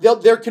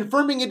 They're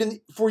confirming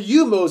it for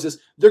you, Moses.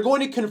 They're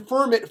going to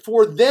confirm it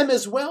for them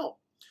as well.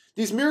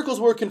 These miracles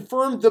will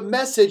confirm the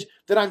message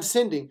that I'm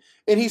sending.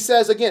 And he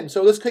says again,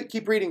 so let's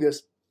keep reading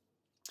this.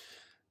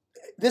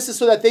 This is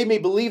so that they may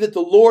believe that the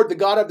Lord, the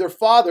God of their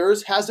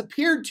fathers, has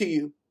appeared to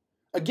you.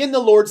 Again, the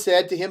Lord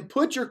said to him,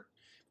 put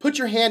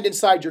your hand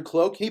inside your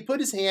cloak. He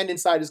put his hand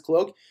inside his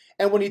cloak.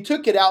 And when he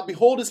took it out,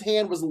 behold, his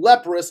hand was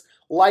leprous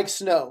like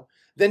snow.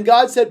 Then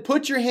God said,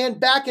 put your hand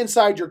back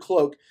inside your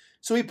cloak.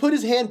 So he put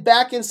his hand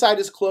back inside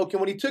his cloak, and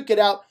when he took it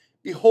out,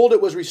 behold,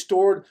 it was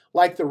restored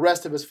like the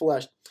rest of his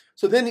flesh.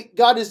 So then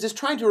God is just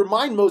trying to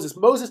remind Moses,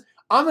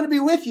 I'm going to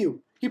be with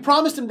you. He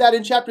promised him that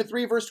in chapter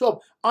 3, verse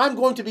 12. I'm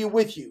going to be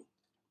with you.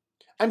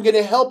 I'm going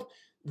to help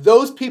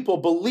those people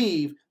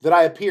believe that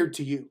I appeared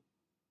to you.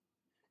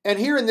 And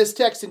here in this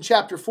text in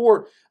chapter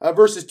 4,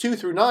 verses 2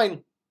 through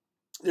 9,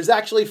 there's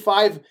actually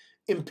 5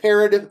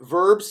 imperative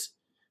verbs.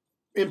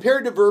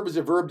 Imperative verb is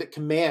a verb that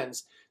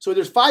commands. So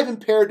there's 5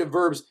 imperative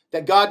verbs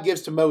that God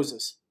gives to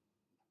Moses.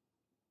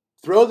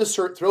 Throw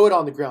it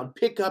on the ground.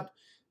 Pick up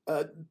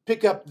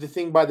the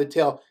thing by the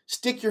tail.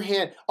 Stick your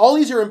hand. All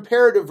these are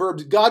imperative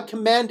verbs. God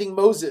commanding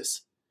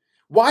Moses.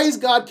 Why is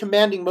God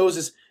commanding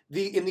Moses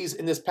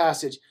in this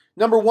passage?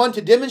 Number 1,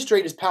 to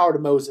demonstrate his power to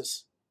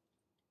Moses.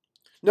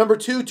 Number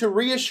 2, to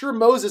reassure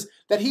Moses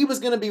that he was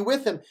going to be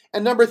with him.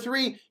 And number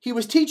 3, he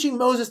was teaching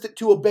Moses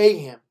to obey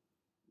him.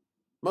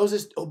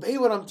 Moses, obey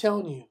what I'm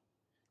telling you.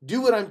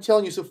 Do what I'm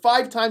telling you. So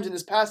 5 times in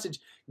this passage,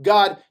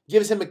 God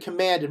gives him a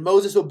command, and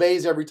Moses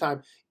obeys every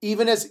time,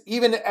 even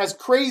as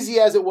crazy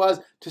as it was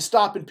to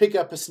stop and pick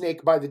up a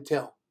snake by the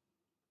tail.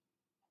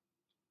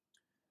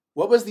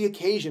 What was the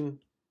occasion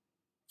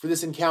for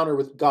this encounter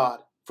with God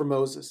for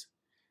Moses?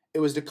 It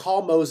was to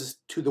call Moses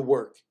to the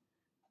work.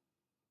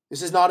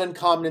 This is not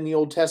uncommon in the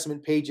Old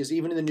Testament pages,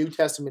 even in the New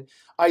Testament.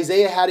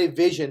 Isaiah had a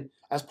vision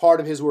as part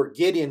of his work.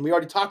 Gideon, we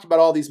already talked about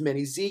all these men.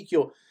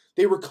 Ezekiel,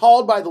 they were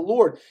called by the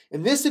Lord.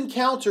 And this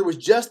encounter was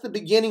just the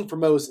beginning for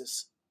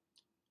Moses.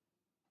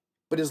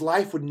 But his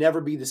life would never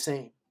be the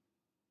same.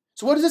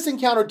 So what does this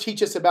encounter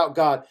teach us about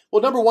God?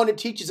 Well, number 1, it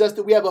teaches us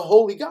that we have a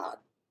holy God.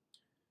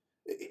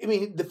 I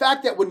mean, the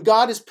fact that when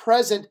God is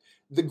present,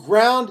 the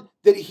ground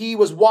that he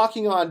was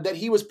walking on, that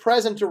he was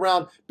present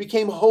around,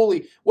 became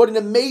holy. What an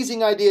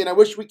amazing idea. And I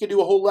wish we could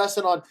do a whole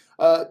lesson on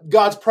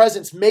God's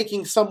presence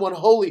making someone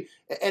holy.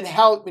 And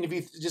how, I mean, if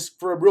you just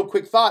for a real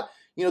quick thought,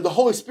 the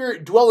Holy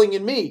Spirit dwelling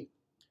in me.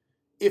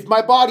 If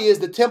my body is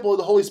the temple of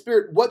the Holy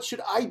Spirit, what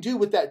should I do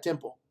with that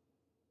temple?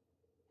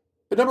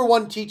 But number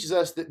 1 teaches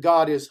us that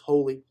God is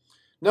holy.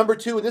 Number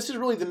 2, and this is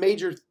really the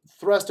major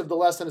thrust of the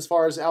lesson as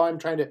far as how I'm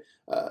trying to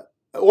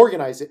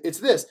organize it. It's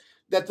this,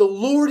 that the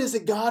Lord is a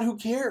God who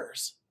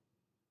cares.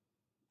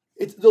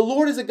 The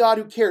Lord is a God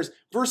who cares.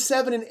 Verse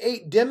 7 and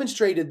 8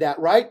 demonstrated that,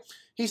 right?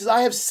 He says,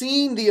 I have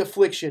seen the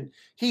affliction.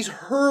 He's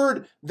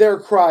heard their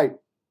cry.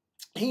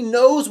 He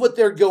knows what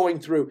they're going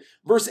through.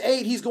 Verse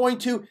 8, he's going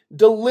to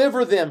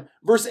deliver them.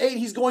 Verse 8,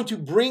 he's going to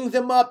bring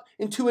them up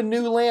into a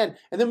new land.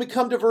 And then we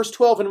come to verse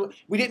 12, and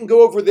we didn't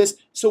go over this,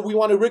 so we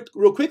want to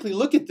real quickly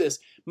look at this.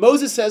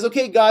 Moses says,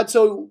 okay, God,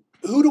 so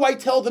who do I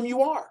tell them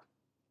you are?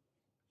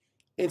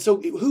 And so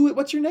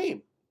what's your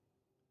name?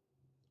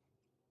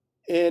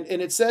 And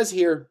it says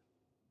here,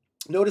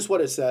 notice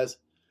what it says.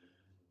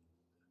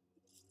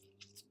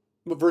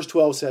 Verse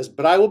 12 says,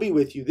 but I will be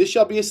with you. This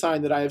shall be a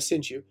sign that I have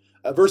sent you.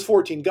 Verse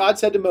 14, God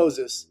said to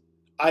Moses,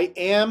 I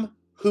am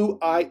who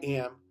I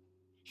am.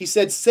 He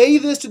said, say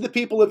this to the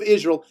people of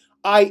Israel,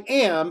 I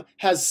am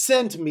has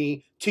sent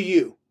me to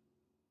you.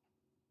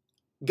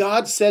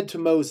 God said to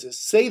Moses,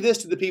 say this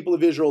to the people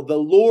of Israel, the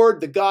Lord,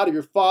 the God of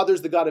your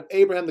fathers, the God of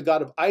Abraham, the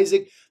God of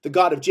Isaac, the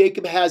God of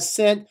Jacob has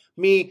sent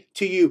me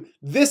to you.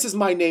 This is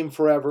my name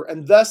forever,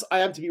 and thus I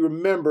am to be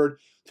remembered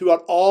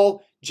throughout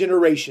all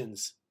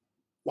generations.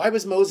 Why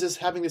was Moses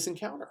having this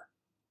encounter?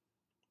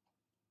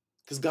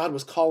 Because God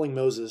was calling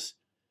Moses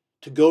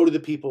to go to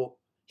the people.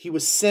 He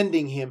was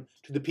sending him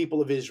to the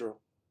people of Israel,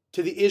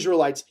 to the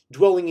Israelites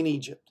dwelling in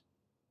Egypt.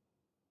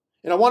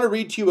 And I want to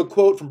read to you a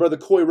quote from Brother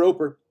Coy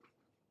Roper.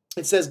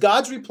 It says,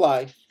 God's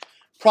reply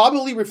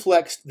probably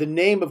reflects the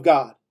name of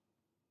God,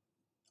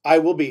 I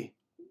will be.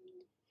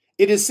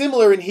 It is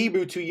similar in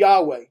Hebrew to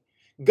Yahweh.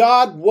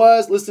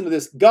 Listen to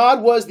this,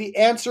 God was the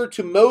answer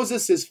to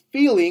Moses'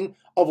 feeling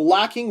of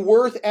lacking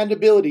worth and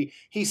ability.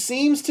 He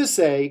seems to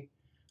say,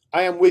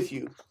 I am with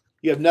you.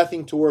 You have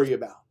nothing to worry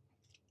about.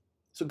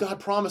 So God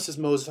promises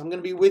Moses, I'm going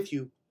to be with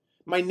you.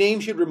 My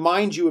name should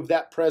remind you of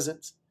that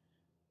presence.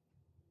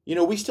 You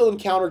know, we still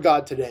encounter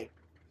God today.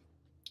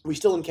 We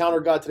still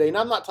encounter God today. And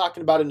I'm not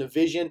talking about in a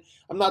vision.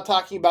 I'm not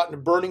talking about in a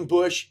burning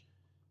bush.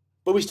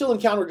 But we still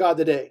encounter God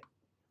today.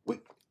 I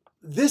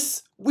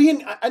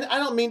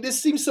don't mean,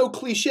 this seems so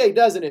cliche,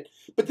 doesn't it?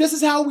 But this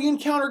is how we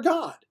encounter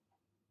God.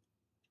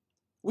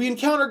 We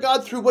encounter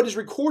God through what is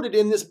recorded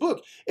in this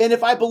book. And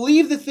if I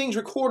believe the things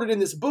recorded in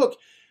this book,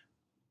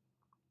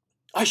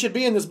 I should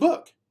be in this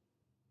book.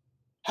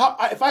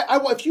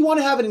 If you want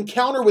to have an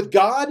encounter with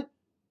God,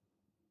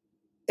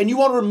 and you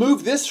want to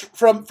remove this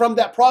from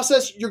that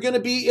process, you're going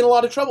to be in a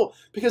lot of trouble,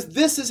 because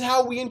this is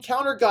how we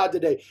encounter God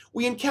today.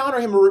 We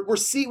encounter him,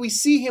 we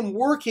see him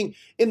working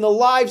in the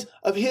lives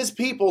of his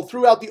people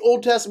throughout the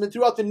Old Testament,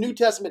 throughout the New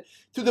Testament,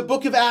 through the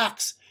book of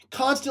Acts,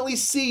 constantly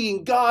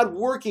seeing God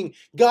working,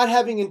 God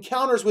having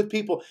encounters with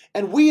people,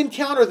 and we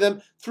encounter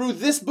them through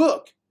this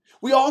book.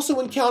 We also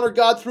encounter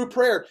God through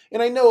prayer.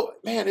 And I know,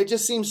 man, it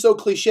just seems so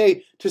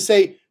cliche to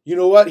say, you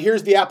know what?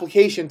 Here's the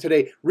application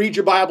today. Read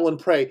your Bible and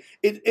pray.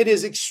 It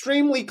is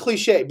extremely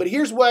cliche, but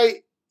here's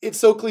why it's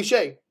so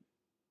cliche.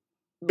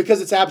 Because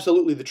it's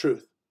absolutely the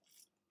truth.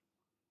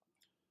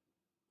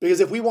 Because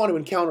if we want to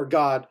encounter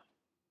God,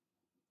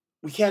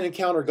 we can't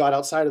encounter God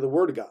outside of the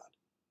Word of God.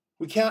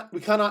 We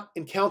cannot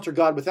encounter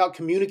God without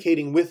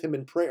communicating with him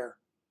in prayer.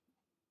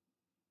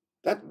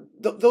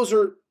 Those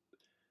are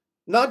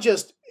not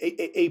just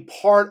a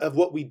part of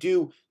what we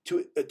do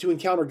to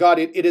encounter God.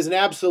 It is an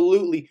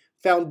absolutely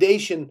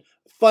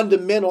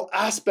fundamental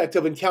aspect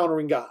of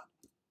encountering God.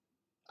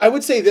 I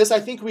would say this, I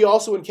think we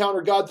also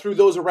encounter God through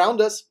those around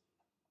us,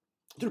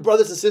 through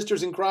brothers and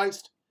sisters in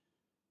Christ.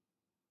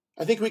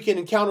 I think we can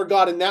encounter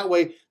God in that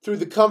way through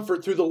the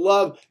comfort, through the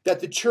love that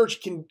the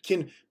church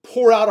can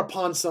pour out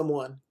upon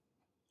someone.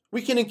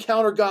 We can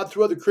encounter God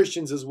through other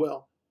Christians as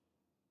well.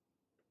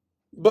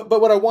 But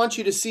what I want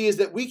you to see is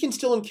that we can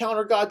still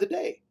encounter God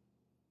today.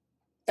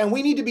 And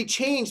we need to be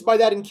changed by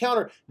that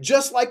encounter,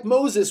 just like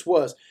Moses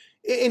was.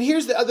 And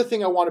here's the other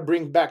thing I want to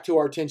bring back to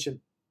our attention.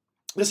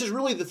 This is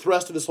really the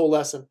thrust of this whole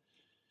lesson.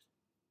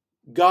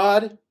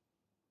 Let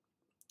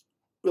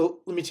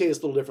me say this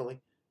a little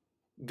differently.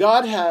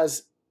 God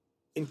has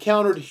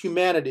encountered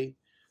humanity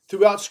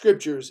throughout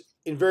scriptures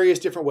in various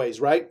different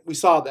ways, right? We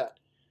saw that.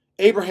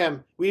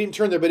 Abraham, we didn't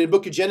turn there, but in the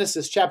book of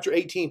Genesis, chapter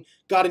 18,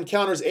 God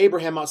encounters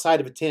Abraham outside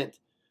of a tent.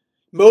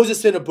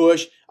 Moses in a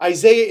bush,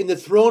 Isaiah in the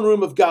throne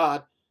room of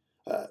God,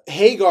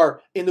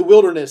 Hagar in the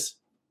wilderness.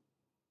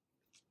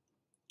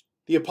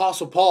 The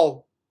Apostle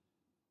Paul,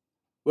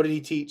 what did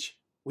he teach?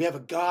 We have a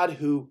God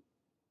who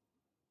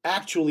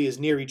actually is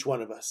near each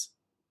one of us.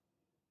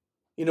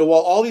 You know,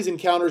 while all these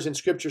encounters in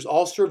scriptures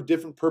all serve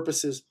different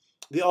purposes,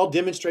 they all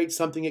demonstrate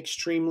something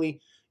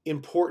extremely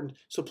important.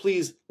 So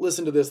please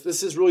listen to this.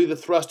 This is really the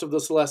thrust of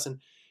this lesson.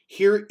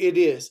 Here it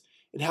is,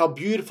 and how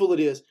beautiful it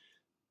is.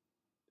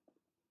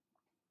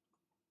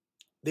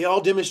 They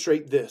all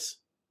demonstrate this,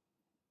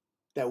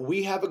 that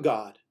we have a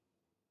God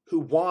who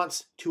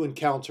wants to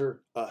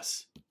encounter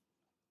us.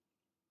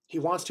 He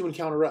wants to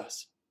encounter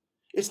us.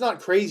 It's not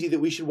crazy that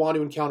we should want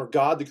to encounter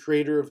God, the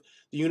creator of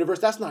the universe.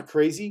 That's not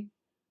crazy.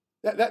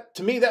 That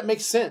to me, that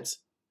makes sense.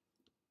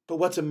 But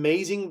what's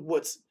amazing,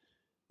 what's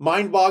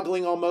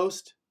mind-boggling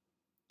almost,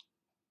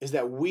 is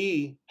that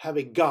we have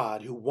a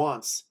God who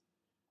wants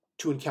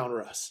to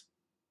encounter us.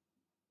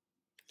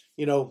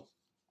 You know,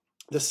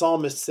 the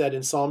psalmist said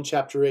in Psalm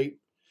chapter 8,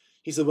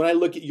 he said, when I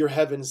look at your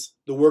heavens,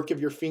 the work of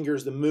your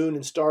fingers, the moon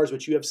and stars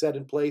which you have set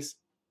in place,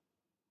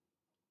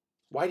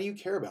 why do you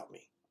care about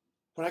me?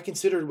 When I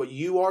consider what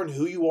you are and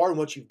who you are and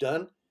what you've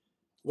done,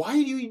 why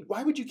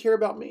would you care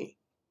about me?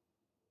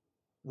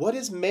 What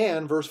is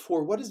man, verse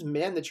 4, what is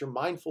man that you're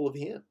mindful of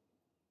him?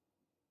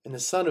 And the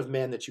Son of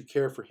Man that you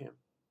care for him?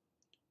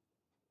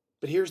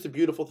 But here's the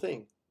beautiful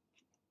thing.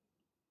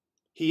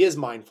 He is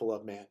mindful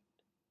of man.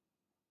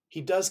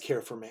 He does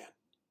care for man.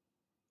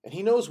 And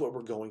he knows what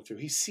we're going through.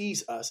 He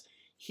sees us.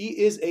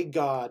 He is a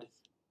God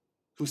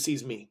who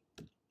sees me.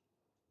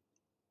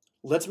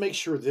 Let's make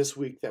sure this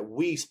week that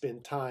we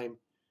spend time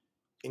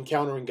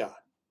encountering God.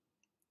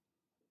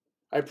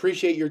 I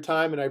appreciate your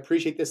time and I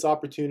appreciate this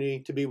opportunity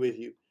to be with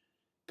you.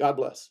 God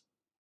bless.